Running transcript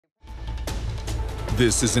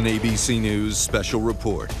This is an ABC News special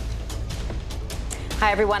report.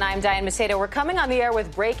 Hi, everyone. I'm Diane Macedo. We're coming on the air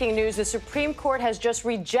with breaking news. The Supreme Court has just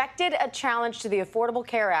rejected a challenge to the Affordable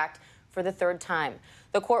Care Act for the third time.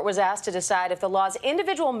 The court was asked to decide if the law's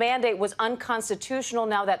individual mandate was unconstitutional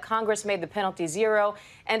now that Congress made the penalty zero,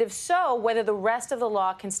 and if so, whether the rest of the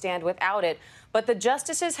law can stand without it. But the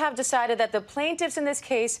justices have decided that the plaintiffs in this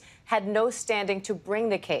case had no standing to bring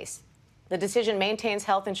the case. The decision maintains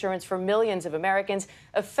health insurance for millions of Americans,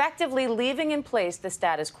 effectively leaving in place the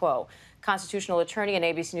status quo. Constitutional attorney and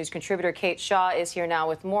ABC News contributor Kate Shaw is here now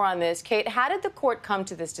with more on this. Kate, how did the court come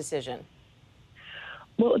to this decision?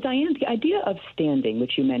 Well, Diane, the idea of standing,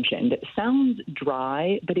 which you mentioned, sounds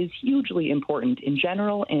dry, but is hugely important in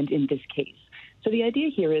general and in this case. So the idea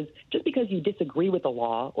here is just because you disagree with a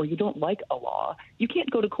law or you don't like a law, you can't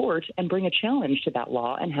go to court and bring a challenge to that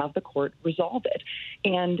law and have the court resolve it.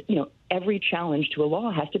 And, every challenge to a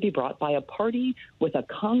law has to be brought by a party with a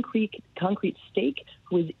concrete stake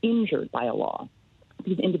who is injured by a law.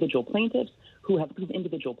 These individual plaintiffs who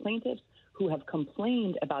have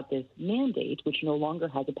complained about this mandate, which no longer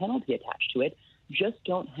has a penalty attached to it, just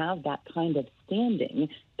don't have that kind of standing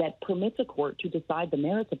that permits a court to decide the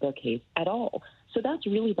merits of their case at all. So that's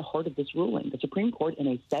really the heart of this ruling. The Supreme Court, in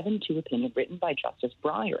a 7-2 opinion written by Justice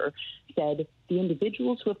Breyer, said the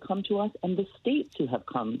individuals who have come to us and the states who have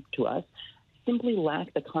come to us simply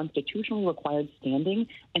lack the constitutionally required standing,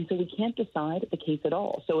 and so we can't decide the case at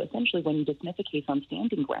all. So essentially, when you dismiss a case on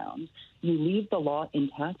standing grounds, you leave the law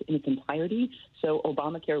intact in its entirety. So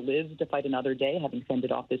Obamacare lives to fight another day, having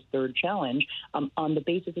fended off this third challenge, on the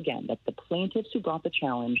basis, again, that the plaintiffs who brought the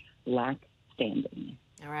challenge lack standing.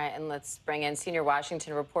 All right, and let's bring in senior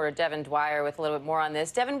Washington reporter Devin Dwyer with a little bit more on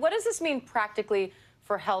this. Devin, what does this mean practically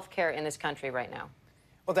for health care in this country right now?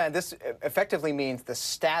 Well, Dan, this effectively means the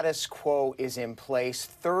status quo is in place.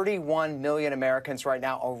 31 million Americans right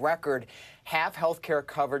now, a record, have health care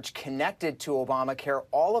coverage connected to Obamacare.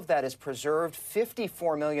 All of that is preserved.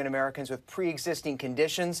 54 million Americans with pre-existing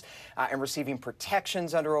conditions and receiving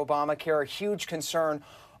protections under Obamacare, a huge concern.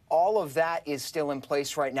 All of that is still in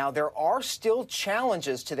place right now. There are still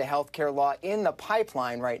challenges to the health care law in the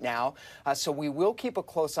pipeline right now, so we will keep a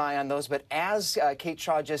close eye on those. But as Kate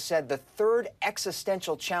Shaw just said, the third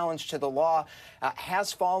existential challenge to the law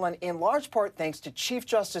has fallen in large part thanks to Chief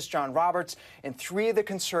Justice John Roberts and 3 of the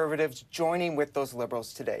conservatives joining with those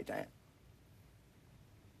liberals today, Diane.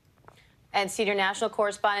 And senior national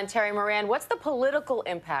correspondent Terry Moran, what's the political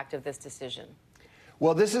impact of this decision?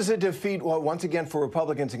 Well, this is a defeat, once again, for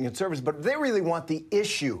Republicans and conservatives, but they really want the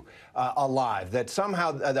issue alive, that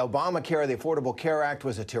somehow the Obamacare, the Affordable Care Act,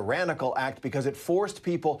 was a tyrannical act because it forced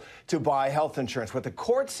people to buy health insurance. What the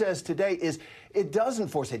court says today is it doesn't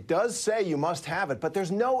force it. It does say you must have it, but there's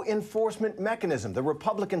no enforcement mechanism. The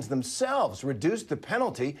Republicans themselves reduced the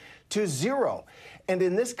penalty to 0. And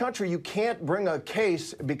in this country, you can't bring a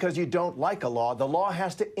case because you don't like a law. The law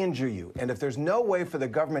has to injure you. And if there's no way for the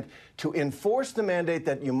government to enforce the mandate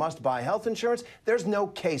that you must buy health insurance, there's no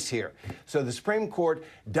case here. So the Supreme Court,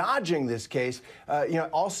 dodging this case,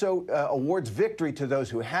 also awards victory to those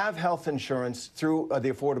who have health insurance through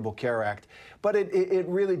the Affordable Care Act. But it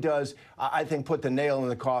really does, I think, put the nail in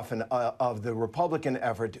the coffin of the Republican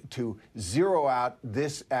effort to zero out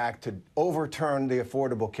this act, to overturn the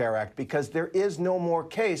Affordable Care Act, because there is no more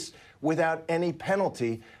case without any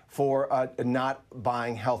penalty for not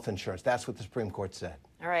buying health insurance. That's what the Supreme Court said.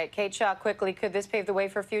 All right, Kate Shaw, quickly, could this pave the way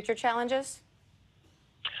for future challenges?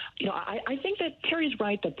 I think that Terry's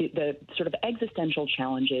right that the sort of existential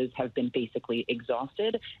challenges have been basically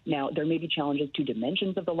exhausted. Now, there may be challenges to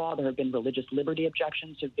dimensions of the law. There have been religious liberty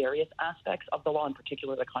objections to various aspects of the law, in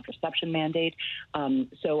particular the contraception mandate.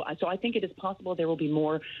 So I think it is possible there will be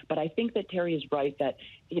more. But I think that Terry is right that,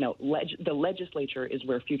 the legislature is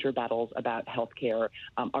where future battles about health care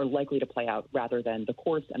are likely to play out rather than the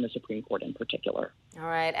courts and the Supreme Court in particular. All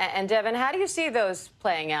right. And Devin, how do you see those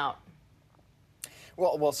playing out?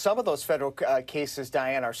 Well, some of those federal cases,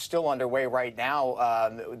 Diane, are still underway right now.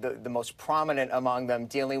 The most prominent among them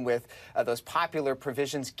dealing with those popular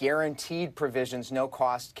provisions, guaranteed provisions,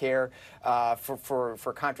 no-cost care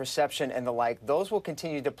for contraception and the like. Those will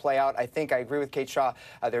continue to play out. I think I agree with Kate Shaw.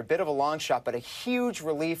 They're a bit of a long shot, but a huge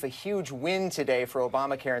relief, a huge win today for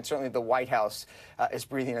Obamacare, and certainly the White House is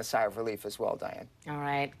breathing a sigh of relief as well, Diane. All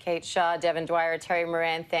right. Kate Shaw, Devin Dwyer, Terry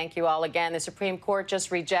Moran, thank you all again. The Supreme Court just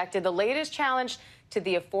rejected the latest challenge to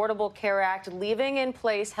the Affordable Care Act, leaving in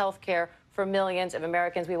place health care for millions of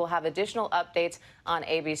Americans. We will have additional updates on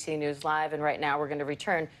ABC News Live. And right now, we're going to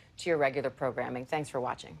return to your regular programming. Thanks for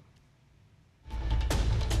watching.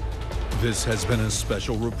 This has been a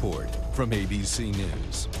special report from ABC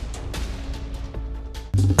News.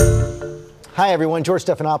 Hi, everyone. George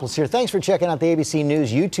Stephanopoulos here. Thanks for checking out the ABC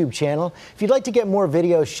News YouTube channel. If you'd like to get more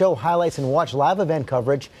videos, show highlights, and watch live event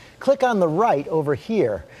coverage, click on the right over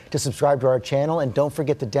here to subscribe to our channel. And don't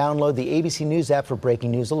forget to download the ABC News app for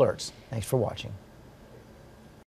breaking news alerts. Thanks for watching.